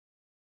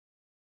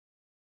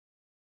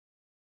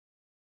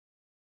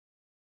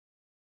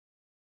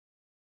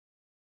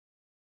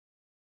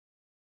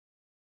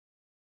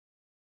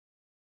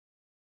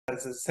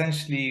is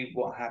essentially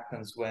what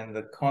happens when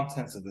the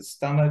contents of the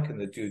stomach and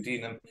the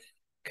duodenum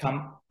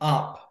come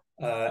up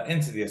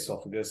into the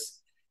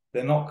esophagus.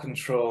 They're not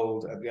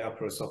controlled at the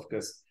upper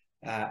esophagus,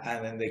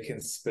 and then they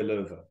can spill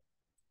over.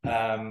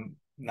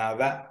 Now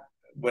that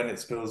when it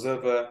spills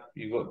over,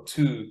 you've got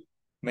two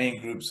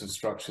main groups of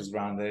structures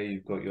around there.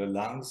 You've got your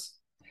lungs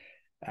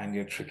and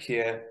your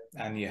trachea,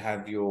 and you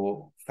have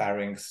your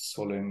pharynx,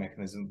 swallowing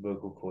mechanism,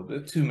 vocal cord. There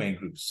are two main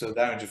groups, so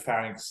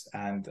laryngopharynx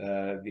and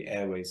the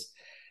airways.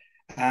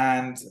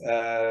 And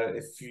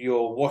if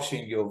you're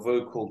washing your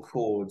vocal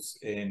cords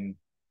in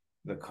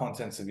the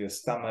contents of your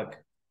stomach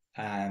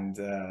and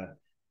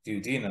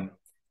duodenum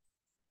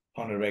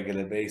on a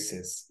regular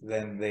basis,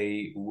 then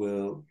they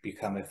will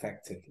become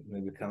affected. They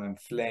become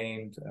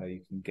inflamed.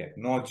 You can get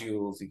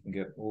nodules. You can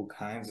get all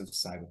kinds of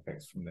side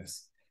effects from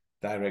this,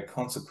 direct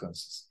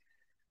consequences.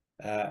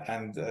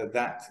 And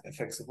that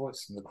affects the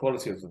voice and the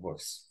quality of the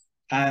voice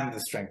and the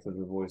strength of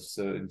the voice.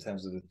 So in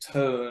terms of the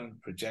tone,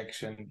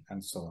 projection,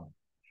 and so on.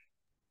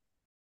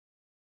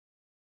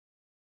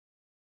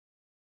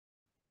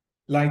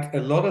 Like a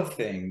lot of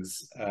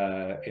things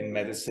in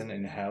medicine,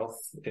 in health,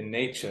 in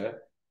nature,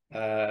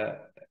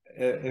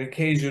 an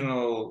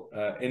occasional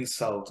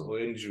insult or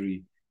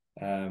injury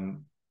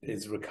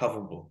is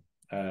recoverable.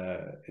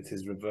 It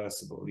is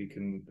reversible. You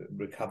can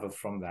recover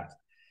from that.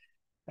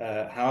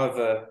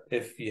 However,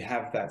 if you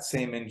have that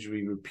same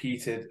injury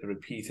repeated,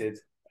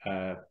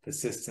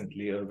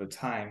 persistently over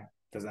time,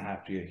 doesn't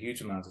have to be a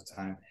huge amount of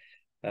time,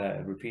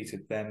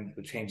 repeated, then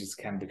the changes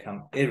can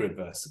become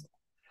irreversible.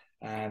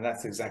 And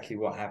that's exactly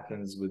what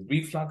happens with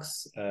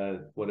reflux,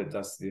 what it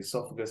does to the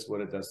esophagus, what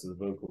it does to the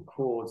vocal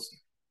cords,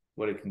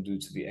 what it can do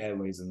to the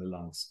airways and the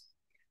lungs.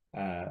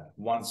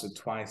 Once or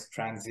twice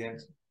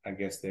transient, I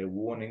guess they're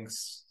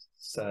warnings,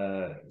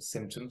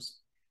 symptoms.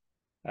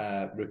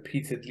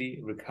 Repeatedly,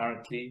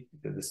 recurrently,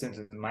 the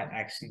symptoms might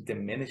actually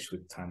diminish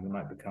with time. They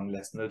might become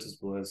less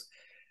noticeable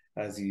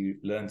as you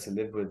learn to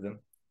live with them.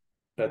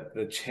 But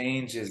the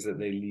changes that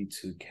they lead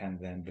to can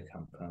then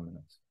become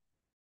permanent.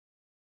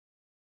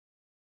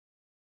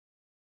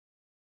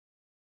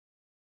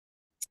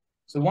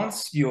 So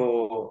once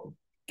you're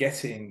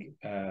getting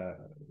the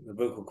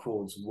vocal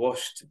cords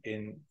washed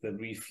in the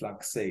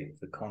refluxate,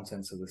 the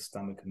contents of the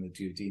stomach and the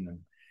duodenum,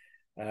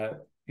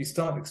 you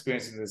start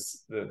experiencing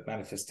the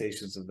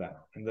manifestations of that.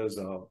 And those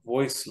are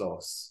voice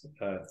loss,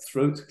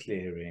 throat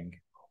clearing,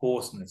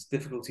 hoarseness,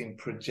 difficulty in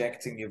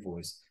projecting your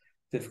voice,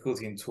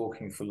 difficulty in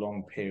talking for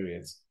long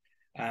periods.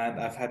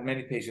 And I've had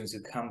many patients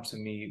who come to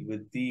me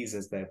with these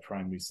as their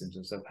primary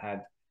symptoms. I've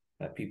had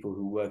people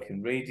who work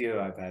in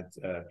radio. I've had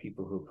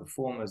people who are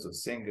performers or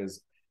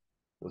singers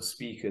or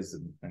speakers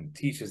and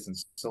teachers and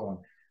so on,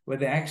 where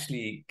they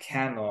actually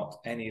cannot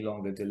any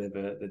longer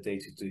deliver the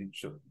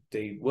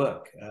day-to-day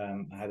work.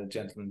 I had a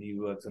gentleman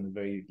who worked on a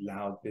very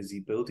loud,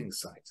 busy building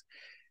site.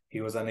 He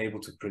was unable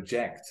to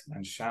project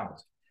and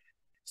shout.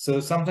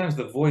 So sometimes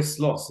the voice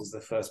loss is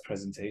the first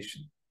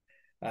presentation.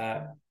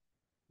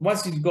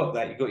 Once you've got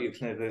that, you've got your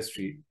clinical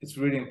history, it's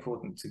really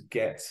important to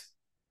get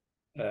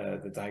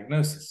the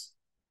diagnosis,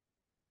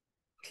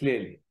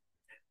 clearly.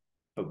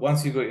 But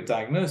once you've got your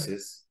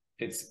diagnosis,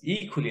 it's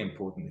equally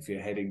important, if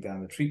you're heading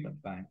down the treatment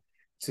line,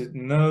 to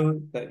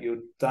know that your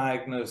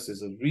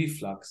diagnosis of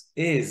reflux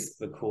is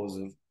the cause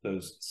of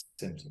those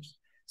symptoms.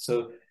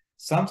 So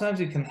sometimes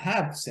you can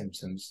have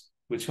symptoms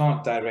which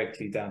aren't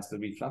directly down to the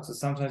reflux, or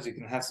sometimes you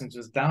can have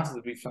symptoms down to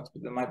the reflux,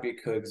 but there might be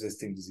a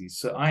coexisting disease.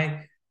 So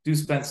I do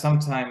spend some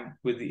time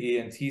with the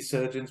ENT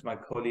surgeons. My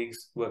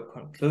colleagues work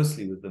quite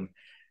closely with them,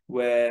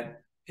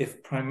 where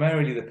if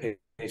primarily the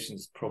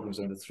patient's problems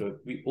are in the throat,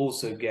 we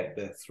also get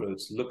their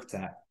throats looked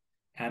at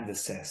and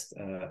assessed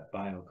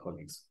by our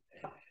colleagues.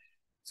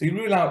 So you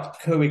rule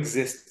out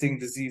coexisting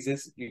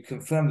diseases, you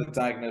confirm the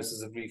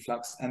diagnosis of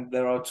reflux, and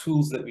there are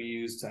tools that we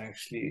use to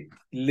actually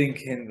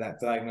link in that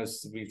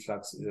diagnosis of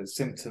reflux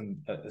symptom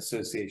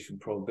association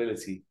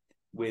probability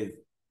with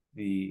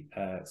the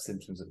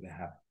symptoms that they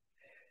have.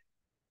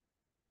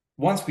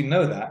 Once we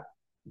know that,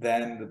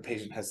 then the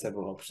patient has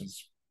several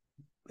options.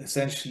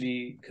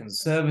 Essentially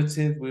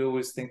conservative, we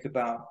always think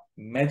about,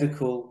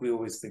 medical, we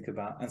always think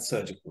about, and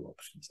surgical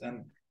options.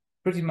 And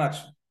pretty much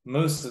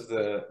most of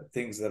the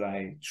things that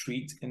I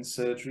treat in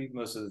surgery,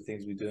 most of the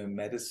things we do in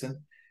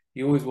medicine,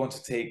 you always want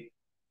to take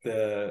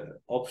the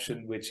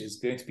option which is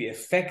going to be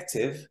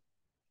effective,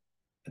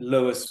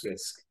 lowest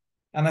risk.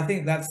 And I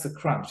think that's the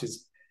crunch.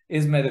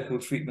 Is medical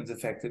treatment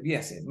effective?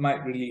 Yes, it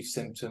might relieve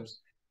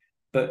symptoms,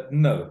 but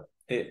no,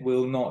 it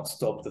will not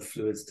stop the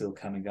fluid still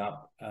coming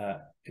up.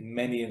 In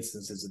many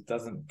instances, it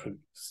doesn't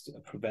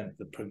prevent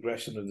the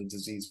progression of the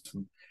disease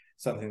from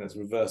something that's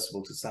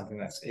reversible to something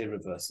that's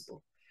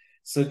irreversible.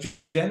 So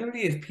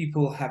generally, if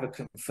people have a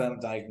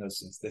confirmed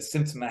diagnosis, they're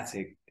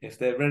symptomatic, if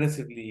they're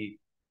relatively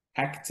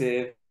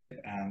active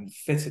and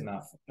fit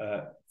enough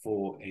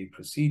for a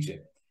procedure,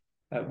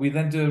 we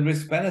then do a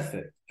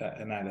risk-benefit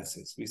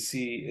analysis. We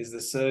see, is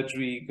the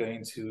surgery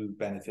going to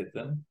benefit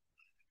them?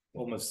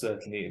 Almost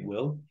certainly it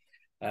will.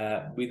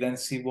 We then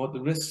see what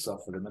the risks are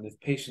for them. And if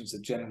patients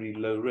are generally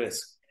low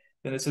risk,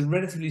 then it's a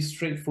relatively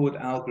straightforward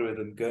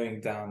algorithm going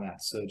down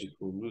that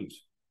surgical route.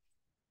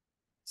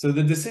 So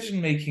the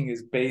decision-making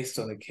is based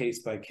on a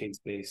case-by-case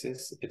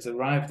basis. It's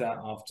arrived at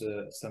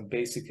after some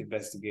basic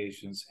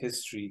investigations,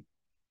 history,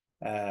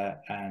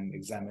 and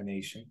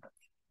examination,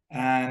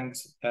 and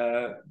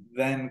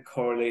then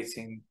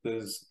correlating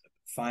those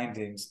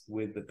findings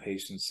with the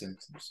patient's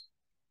symptoms.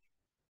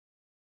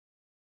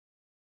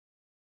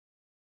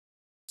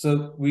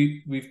 So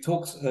we've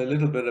talked a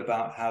little bit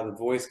about how the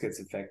voice gets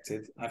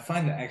affected. I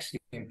find that actually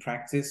in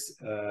practice,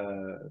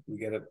 we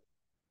get a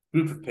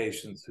group of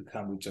patients who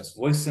come with just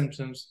voice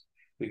symptoms.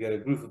 We get a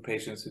group of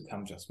patients who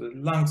come just with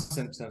lung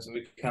symptoms, and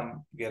we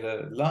get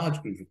a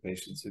large group of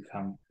patients who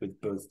come with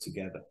both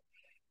together.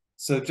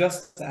 So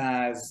just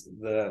as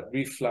the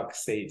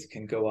reflux state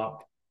can go up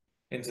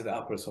into the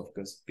upper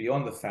esophagus,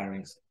 beyond the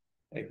pharynx,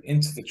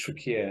 into the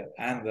trachea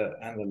and the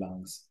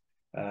lungs,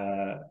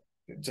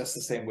 just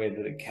the same way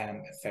that it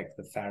can affect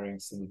the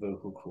pharynx and the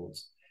vocal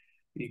cords.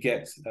 You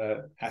get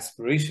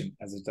aspiration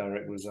as a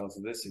direct result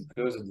of this. It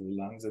goes into the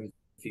lungs, and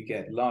if you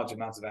get large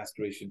amounts of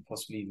aspiration,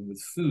 possibly even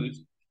with food,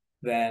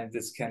 then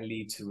this can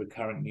lead to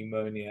recurrent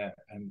pneumonia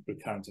and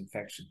recurrent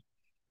infection.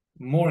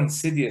 More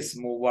insidious,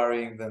 more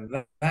worrying than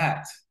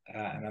that,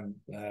 and I'm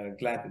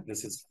glad that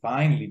this has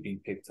finally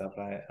been picked up.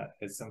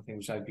 It's something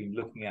which I've been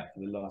looking at for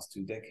the last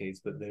 2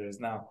 decades, but there is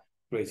now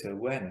greater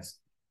awareness.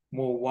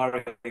 More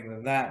worrying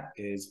than that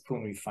is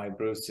pulmonary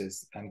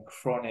fibrosis and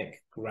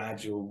chronic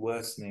gradual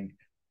worsening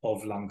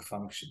of lung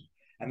function.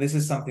 And this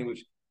is something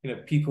which, you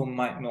know, people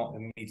might not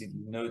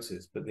immediately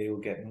notice, but they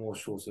will get more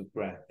short of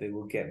breath. They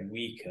will get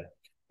weaker.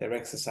 Their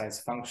exercise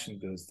function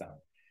goes down.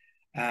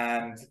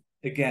 And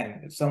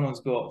again, if someone's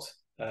got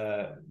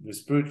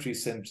respiratory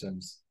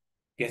symptoms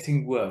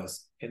getting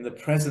worse in the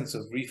presence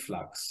of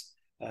reflux,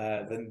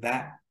 then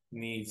that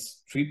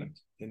needs treatment.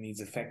 It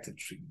needs effective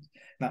treatment.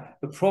 Now,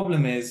 the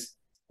problem is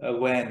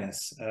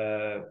awareness.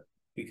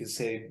 We could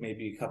say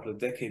maybe a couple of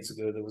decades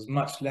ago, there was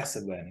much less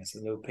awareness,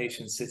 and there were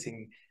patients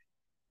sitting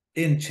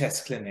in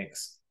chest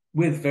clinics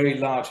with very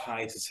large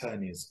hiatus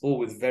hernias or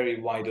with very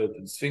wide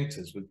open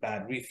sphincters with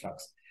bad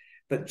reflux,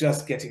 but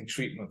just getting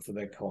treatment for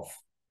their cough.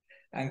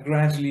 And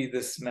gradually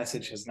this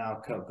message has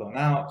now gone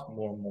out.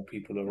 More and more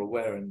people are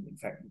aware. And in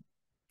fact,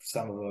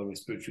 some of our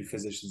respiratory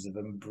physicians have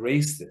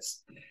embraced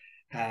this.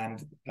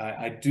 And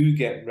I do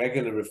get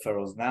regular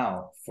referrals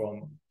now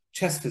from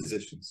chest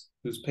physicians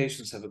whose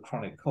patients have a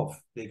chronic cough.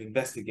 They've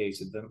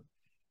investigated them.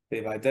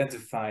 They've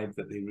identified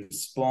that they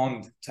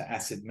respond to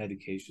acid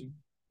medication,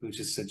 which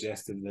is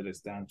suggestive that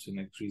it's down to an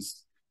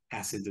increased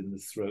acid in the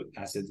throat,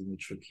 acid in the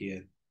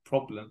trachea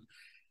problem.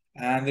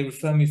 And they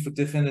refer me for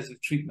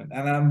definitive treatment.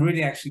 And I'm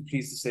really actually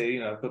pleased to say, you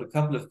know, I've got a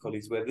couple of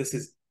colleagues where this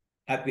is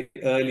at the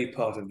early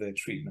part of their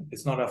treatment.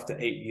 It's not after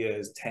 8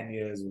 years, 10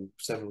 years, or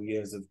several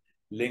years of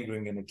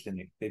lingering in a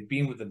clinic. They've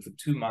been with them for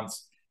 2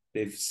 months.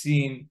 They've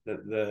seen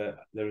that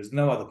there is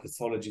no other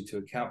pathology to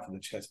account for the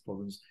chest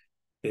problems.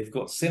 They've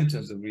got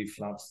symptoms of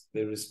reflux.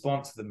 They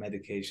respond to the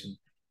medication.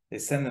 They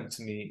send them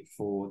to me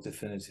for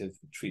definitive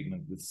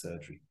treatment with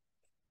surgery.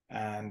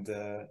 And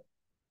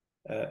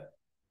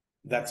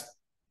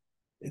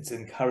it's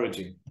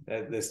encouraging.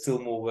 There's still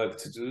more work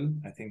to do.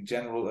 I think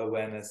general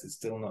awareness is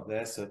still not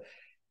there. So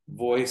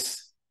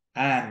voice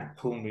and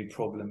pulmonary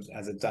problems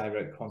as a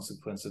direct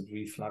consequence of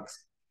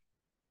reflux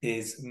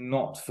is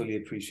not fully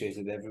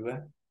appreciated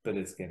everywhere, but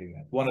it's getting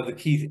there. One of the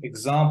key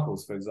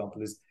examples, for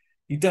example, is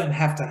you don't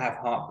have to have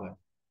heartburn.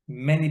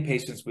 Many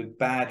patients with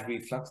bad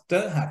reflux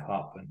don't have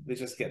heartburn. They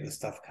just get the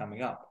stuff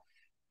coming up.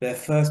 Their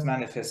first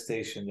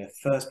manifestation, their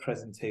first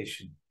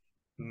presentation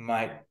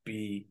might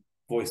be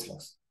voice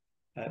loss.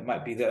 It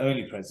might be their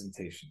only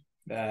presentation.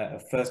 A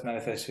first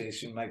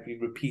manifestation might be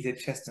repeated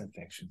chest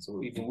infections,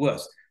 or even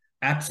worse,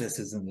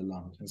 abscesses in the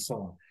lungs, and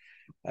so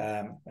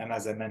on. And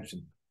as I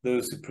mentioned,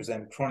 those who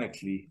present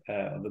chronically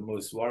are the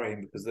most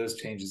worrying, because those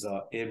changes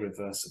are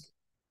irreversible.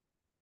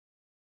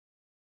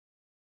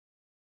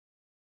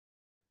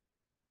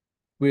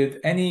 With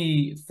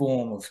any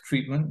form of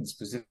treatment, and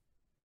specific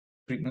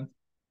treatment,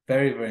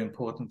 very, very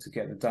important to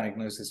get the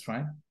diagnosis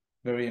right.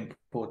 Very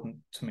important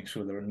to make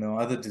sure there are no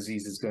other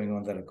diseases going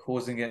on that are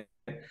causing it.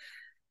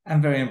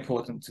 And very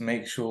important to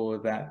make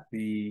sure that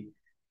the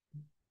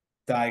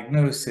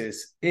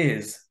diagnosis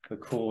is the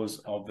cause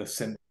of the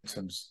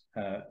symptoms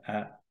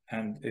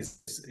and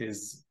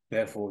is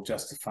therefore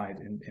justified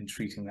in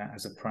treating that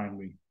as a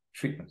primary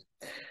treatment.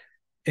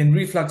 In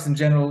reflux in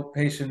general,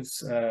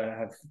 patients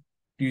have,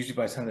 usually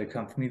by the time they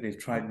come to me, they've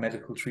tried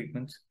medical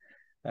treatment,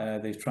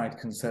 they've tried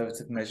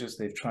conservative measures,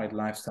 they've tried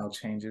lifestyle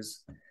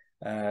changes.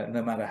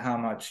 No matter how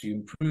much you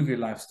improve your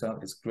lifestyle,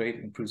 it's great,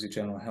 it improves your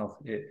general health.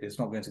 It's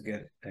not going to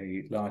get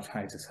a large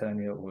hiatus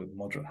hernia or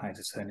moderate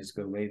hiatus hernia to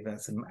go away.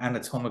 That's an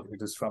anatomical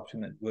disruption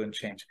that won't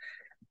change.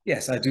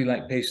 Yes, I do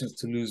like patients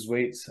to lose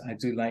weight. I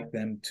do like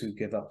them to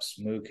give up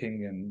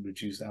smoking and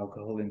reduce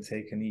alcohol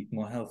intake and eat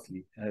more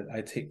healthily. I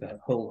take the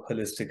whole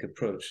holistic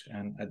approach.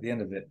 And at the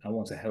end of it, I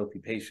want a healthy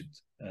patient.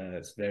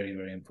 It's very,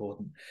 very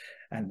important.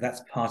 And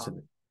that's part of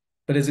it.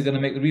 But is it going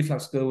to make the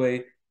reflux go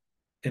away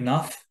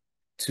enough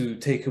to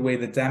take away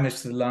the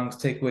damage to the lungs,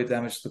 take away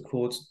damage to the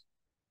cords?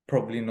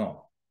 Probably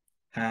not.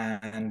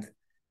 And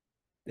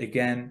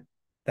again,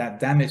 that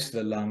damage to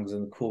the lungs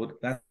and the cord,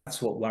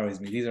 that's what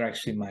worries me. These are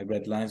actually my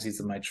red lines.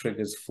 These are my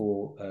triggers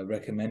for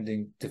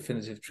recommending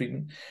definitive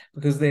treatment,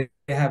 because they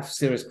have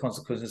serious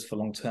consequences for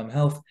long-term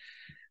health.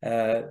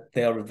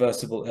 They are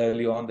reversible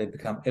early on. They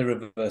become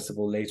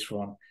irreversible later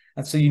on.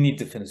 And so you need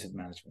definitive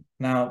management.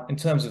 Now, in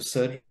terms of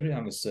surgery,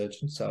 I'm a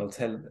surgeon, so I'll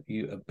tell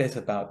you a bit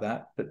about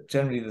that. But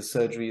generally, the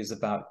surgery is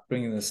about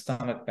bringing the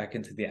stomach back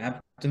into the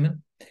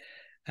abdomen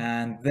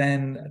and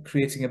then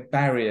creating a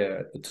barrier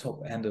at the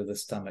top end of the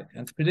stomach.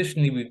 And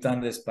traditionally, we've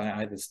done this by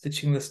either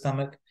stitching the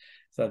stomach.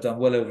 So I've done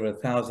well over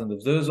 1,000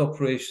 of those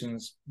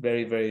operations,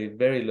 very, very,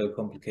 very low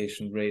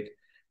complication rate,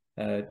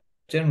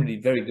 generally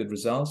very good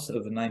results.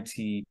 Over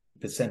 90%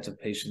 of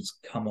patients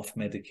come off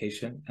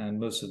medication, and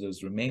most of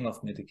those remain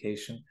off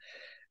medication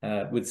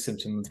with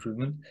symptom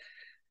improvement.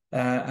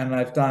 And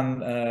I've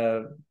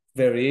done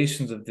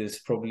variations of this,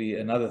 probably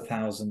another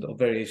 1,000 of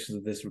variations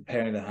of this,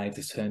 repairing the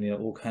hiatus hernia,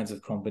 all kinds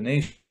of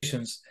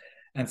combinations.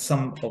 And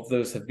some of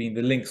those have been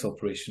the LINX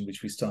operation,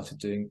 which we started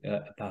doing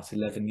about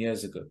 11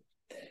 years ago.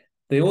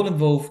 They all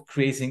involve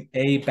creating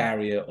a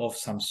barrier of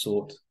some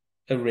sort,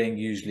 a ring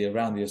usually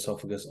around the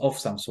esophagus of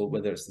some sort,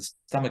 whether it's the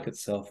stomach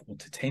itself or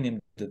titanium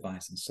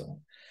device and so on.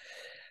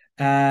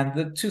 And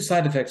the two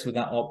side effects with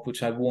that op,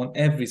 which I warn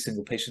every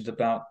single patient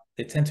about,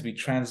 they tend to be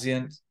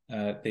transient.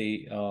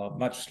 They are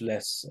much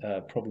less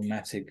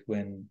problematic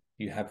when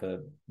you have a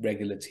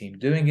regular team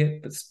doing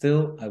it, but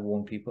still, I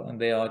warn people, and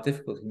they are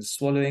difficult in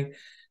swallowing.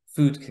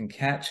 Food can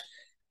catch,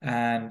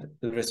 and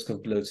the risk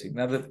of bloating.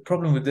 Now, the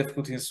problem with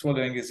difficulty in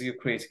swallowing is you're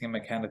creating a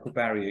mechanical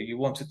barrier. You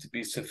want it to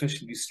be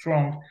sufficiently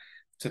strong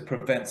to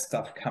prevent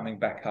stuff coming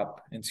back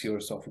up into your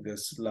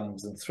esophagus,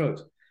 lungs, and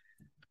throat.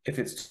 If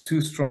it's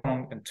too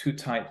strong and too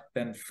tight,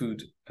 then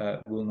food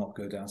will not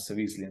go down so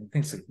easily, and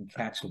things that can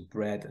catch are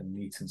bread and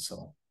meat and so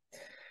on.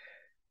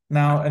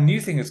 Now, a new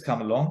thing has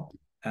come along,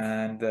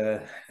 and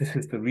this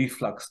is the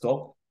reflux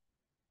stop,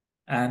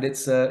 and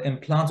it's an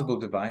implantable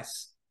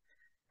device,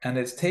 and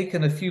it's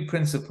taken a few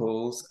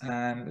principles,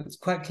 and it's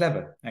quite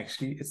clever,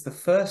 actually. It's the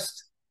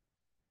first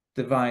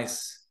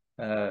device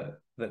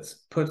that's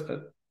put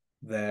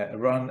there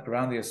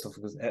around the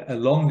esophagus,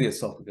 along the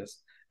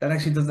esophagus, that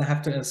actually doesn't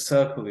have to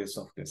encircle the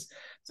esophagus.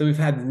 So we've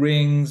had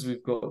rings,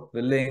 we've got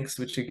the LINX,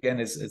 which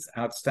again is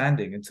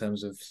outstanding in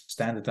terms of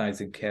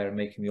standardizing care and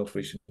making the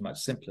operation much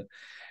simpler.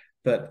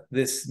 But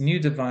this new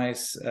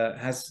device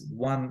has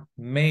one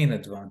main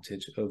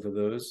advantage over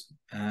those,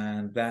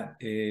 and that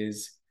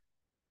is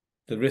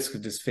the risk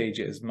of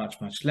dysphagia is much,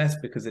 much less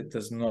because it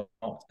does not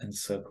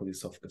encircle the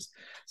esophagus.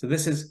 So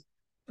this is,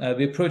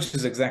 the approach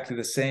is exactly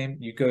the same.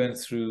 You go in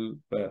through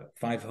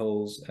 5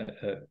 holes,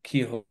 a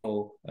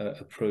keyhole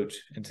approach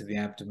into the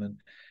abdomen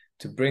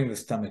to bring the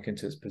stomach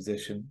into its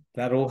position.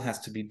 That all has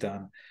to be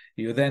done.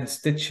 You're then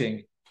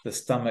stitching the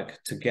stomach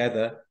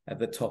together at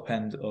the top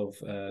end of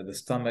the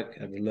stomach,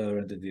 at the lower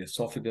end of the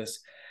esophagus.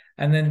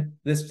 And then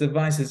this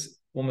device is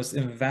almost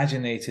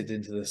invaginated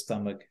into the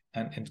stomach,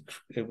 and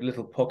a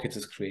little pocket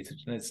is created,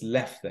 and it's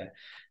left there.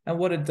 And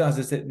what it does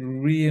is it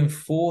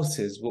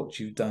reinforces what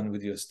you've done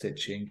with your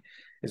stitching.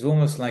 It's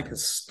almost like a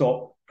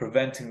stop,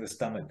 preventing the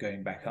stomach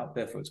going back up.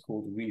 Therefore, it's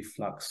called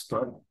reflux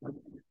stop.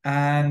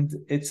 And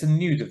it's a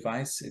new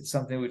device. It's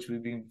something which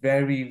we've been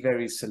very,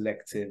 very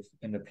selective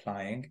in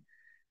applying.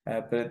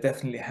 But it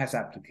definitely has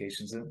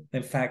applications. And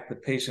in fact, the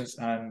patients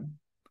I'm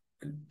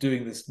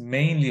doing this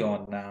mainly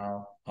on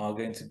now are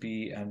going to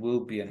be and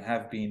will be and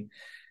have been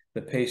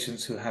the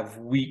patients who have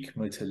weak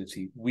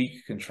motility,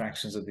 weak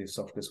contractions of the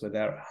esophagus, where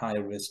they're at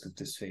higher risk of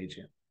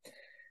dysphagia.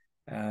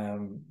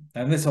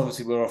 And this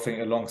obviously we're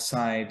offering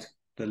alongside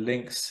the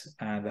LINX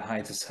and the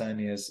hiatus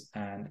hernias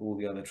and all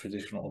the other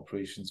traditional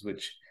operations,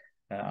 which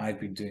I've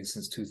been doing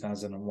since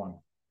 2001.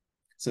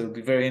 So it'll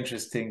be very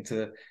interesting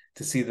to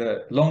see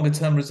the longer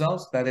term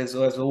results. That is,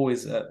 as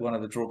always, one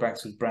of the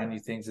drawbacks with brand new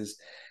things is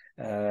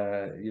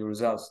your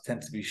results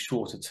tend to be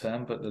shorter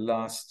term, but the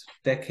last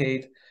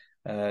decade,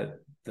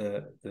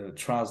 the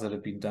trials that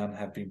have been done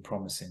have been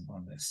promising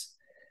on this.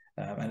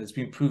 And it's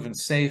been proven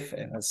safe.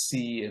 It has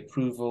CE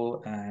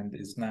approval and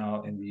is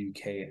now in the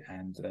UK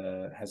and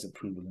has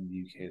approval in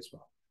the UK as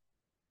well.